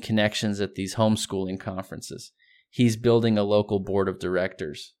making connections at these homeschooling conferences. He's building a local board of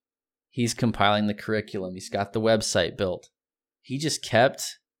directors. He's compiling the curriculum. He's got the website built. He just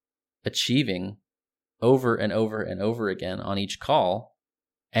kept achieving over and over and over again on each call.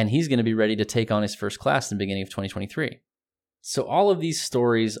 And he's going to be ready to take on his first class in the beginning of 2023. So all of these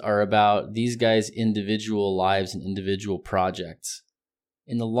stories are about these guys' individual lives and individual projects.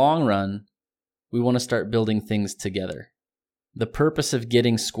 In the long run, we want to start building things together. The purpose of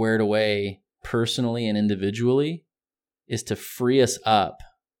getting squared away personally and individually is to free us up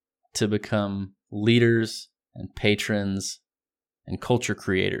to become leaders and patrons and culture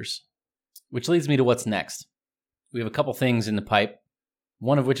creators. Which leads me to what's next. We have a couple things in the pipe,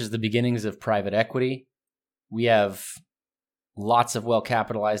 one of which is the beginnings of private equity. We have lots of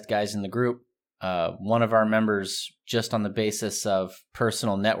well-capitalized guys in the group. One of our members, just on the basis of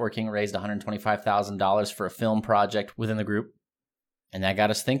personal networking, raised $125,000 for a film project within the group. And that got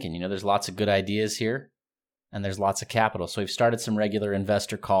us thinking, there's lots of good ideas here and there's lots of capital. So we've started some regular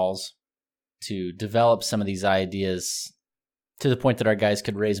investor calls to develop some of these ideas to the point that our guys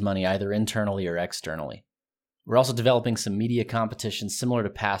could raise money either internally or externally. We're also developing some media competitions similar to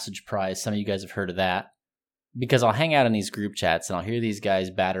Passage Prize. Some of you guys have heard of that. Because I'll hang out in these group chats and I'll hear these guys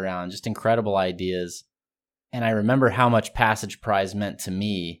bat around just incredible ideas. And I remember how much Passage Prize meant to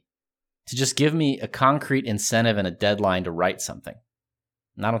me to just give me a concrete incentive and a deadline to write something.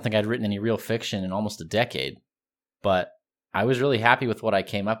 And I don't think I'd written any real fiction in almost a decade, but I was really happy with what I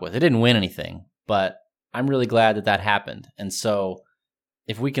came up with. It didn't win anything, but I'm really glad that happened. And so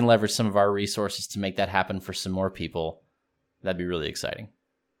if we can leverage some of our resources to make that happen for some more people, that'd be really exciting.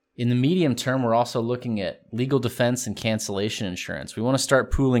 In the medium term, we're also looking at legal defense and cancellation insurance. We want to start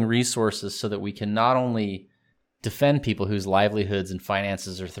pooling resources so that we can not only defend people whose livelihoods and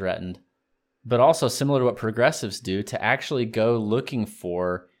finances are threatened, but also, similar to what progressives do, to actually go looking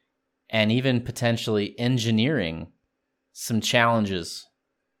for and even potentially engineering some challenges.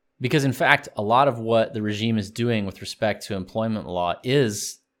 Because in fact, a lot of what the regime is doing with respect to employment law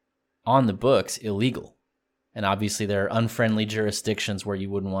is on the books illegal. And obviously there are unfriendly jurisdictions where you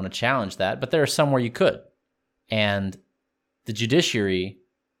wouldn't want to challenge that, but there are some where you could. And the judiciary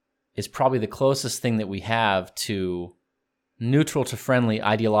is probably the closest thing that we have to neutral to friendly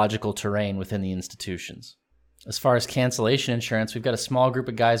ideological terrain within the institutions. As far as cancellation insurance, we've got a small group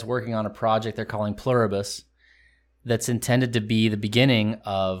of guys working on a project they're calling Pluribus that's intended to be the beginning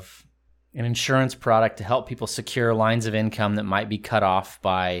of an insurance product to help people secure lines of income that might be cut off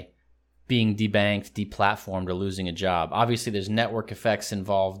by being debanked, deplatformed, or losing a job. Obviously, there's network effects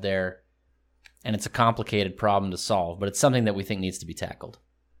involved there, and it's a complicated problem to solve, but it's something that we think needs to be tackled.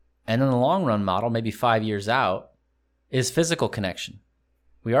 And in the long-run model, maybe 5 years out, is physical connection.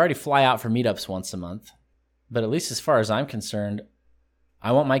 We already fly out for meetups once a month, but at least as far as I'm concerned,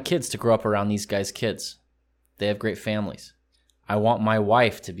 I want my kids to grow up around these guys' kids. They have great families. I want my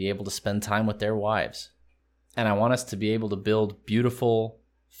wife to be able to spend time with their wives. And I want us to be able to build beautiful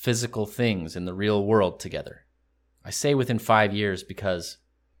physical things in the real world together. I say within 5 years because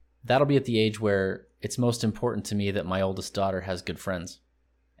that'll be at the age where it's most important to me that my oldest daughter has good friends.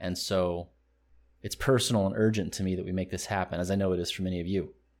 And so it's personal and urgent to me that we make this happen, as I know it is for many of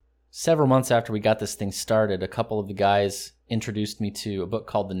you. Several months after we got this thing started, a couple of the guys introduced me to a book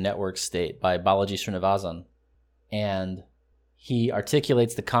called The Network State by Balaji Srinivasan. And he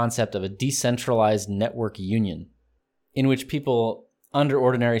articulates the concept of a decentralized network union in which people under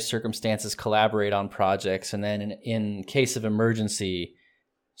ordinary circumstances collaborate on projects and then in case of emergency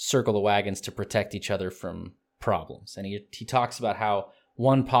circle the wagons to protect each other from problems. And he talks about how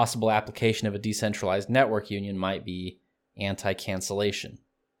one possible application of a decentralized network union might be anti-cancellation.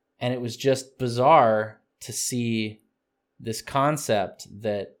 And it was just bizarre to see this concept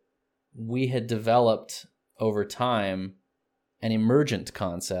that we had developed over time, an emergent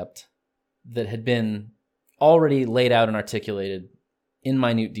concept that had been already laid out and articulated in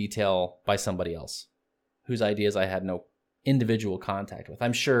minute detail by somebody else, whose ideas I had no individual contact with.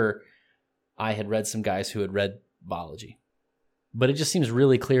 I'm sure I had read some guys who had read Balaji. But it just seems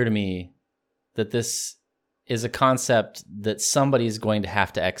really clear to me that this is a concept that somebody is going to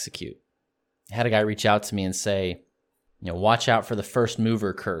have to execute. I had a guy reach out to me and say, watch out for the first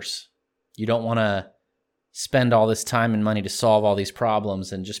mover curse. You don't want to spend all this time and money to solve all these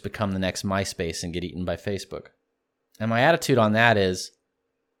problems and just become the next MySpace and get eaten by Facebook. And my attitude on that is,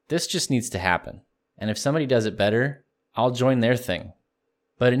 this just needs to happen. And if somebody does it better, I'll join their thing.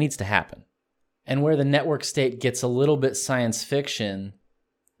 But it needs to happen. And where the network state gets a little bit science fiction,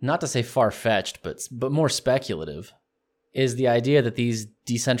 not to say far-fetched, but more speculative, is the idea that these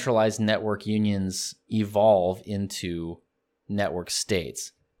decentralized network unions evolve into network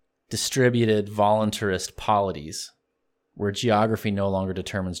states, distributed voluntarist polities, where geography no longer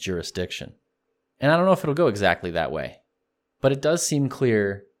determines jurisdiction. And I don't know if it'll go exactly that way, but it does seem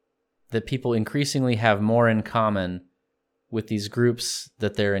clear that people increasingly have more in common with these groups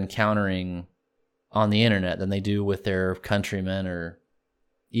that they're encountering on the internet than they do with their countrymen or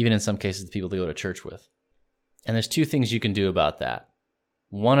even in some cases the people they go to church with. And there's two things you can do about that.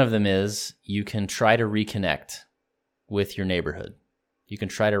 One of them is you can try to reconnect with your neighborhood. You can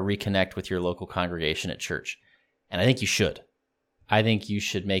try to reconnect with your local congregation at church. And I think you should. I think you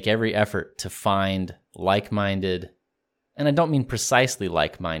should make every effort to find like-minded, and I don't mean precisely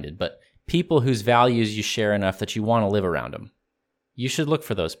like-minded, but people whose values you share enough that you want to live around them. You should look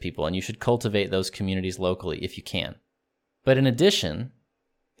for those people, and you should cultivate those communities locally if you can. But in addition,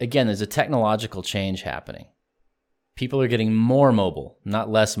 again, there's a technological change happening. People are getting more mobile, not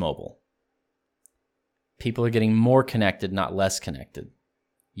less mobile. People are getting more connected, not less connected.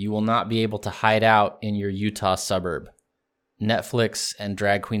 You will not be able to hide out in your Utah suburb. Netflix and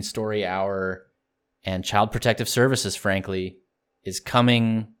Drag Queen Story Hour and Child Protective Services, frankly, is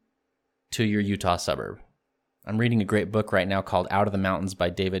coming to your Utah suburb. I'm reading a great book right now called Out of the Mountains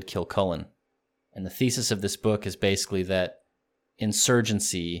by David Kilcullen. And the thesis of this book is basically that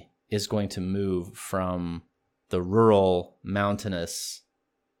insurgency is going to move from the rural, mountainous,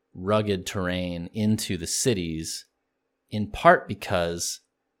 rugged terrain into the cities, in part because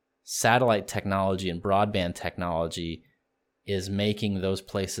satellite technology and broadband technology is making those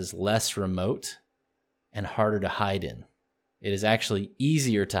places less remote and harder to hide in. It is actually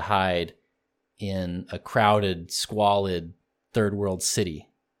easier to hide in a crowded, squalid, third world city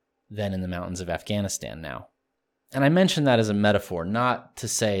than in the mountains of Afghanistan now. And I mention that as a metaphor, not to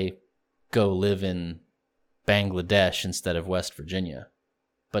say go live in Bangladesh instead of West Virginia,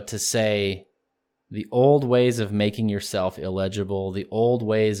 but to say the old ways of making yourself illegible, the old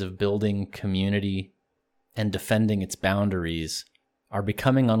ways of building community and defending its boundaries are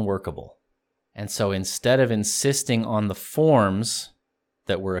becoming unworkable. And so instead of insisting on the forms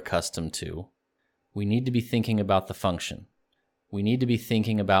that we're accustomed to, we need to be thinking about the function. We need to be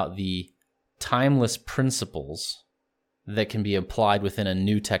thinking about the timeless principles that can be applied within a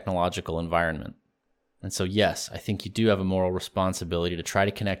new technological environment. And so, yes, I think you do have a moral responsibility to try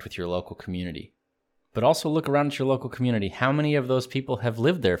to connect with your local community. But also look around at your local community. How many of those people have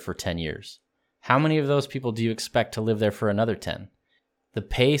lived there for 10 years? How many of those people do you expect to live there for another 10? The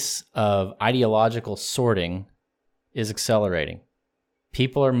pace of ideological sorting is accelerating.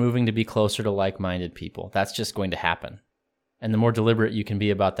 People are moving to be closer to like-minded people. That's just going to happen. And the more deliberate you can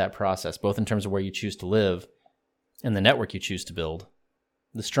be about that process, both in terms of where you choose to live and the network you choose to build,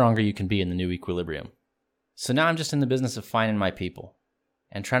 the stronger you can be in the new equilibrium. So now I'm just in the business of finding my people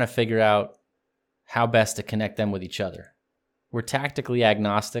and trying to figure out how best to connect them with each other. We're tactically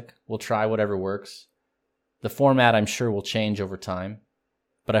agnostic. We'll try whatever works. The format, I'm sure, will change over time,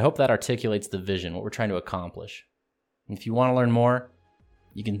 but I hope that articulates the vision, what we're trying to accomplish. And if you want to learn more,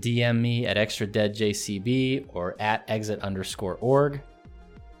 you can DM me at extradeadjcb or at exit_org.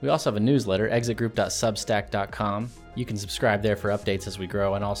 We also have a newsletter, exitgroup.substack.com. You can subscribe there for updates as we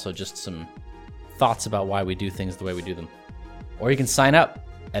grow and also just some thoughts about why we do things the way we do them. Or you can sign up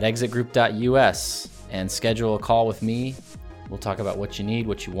at exitgroup.us and schedule a call with me. We'll talk about what you need,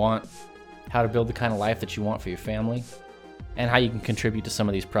 what you want, how to build the kind of life that you want for your family, and how you can contribute to some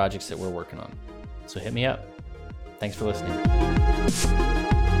of these projects that we're working on. So hit me up. Thanks for listening.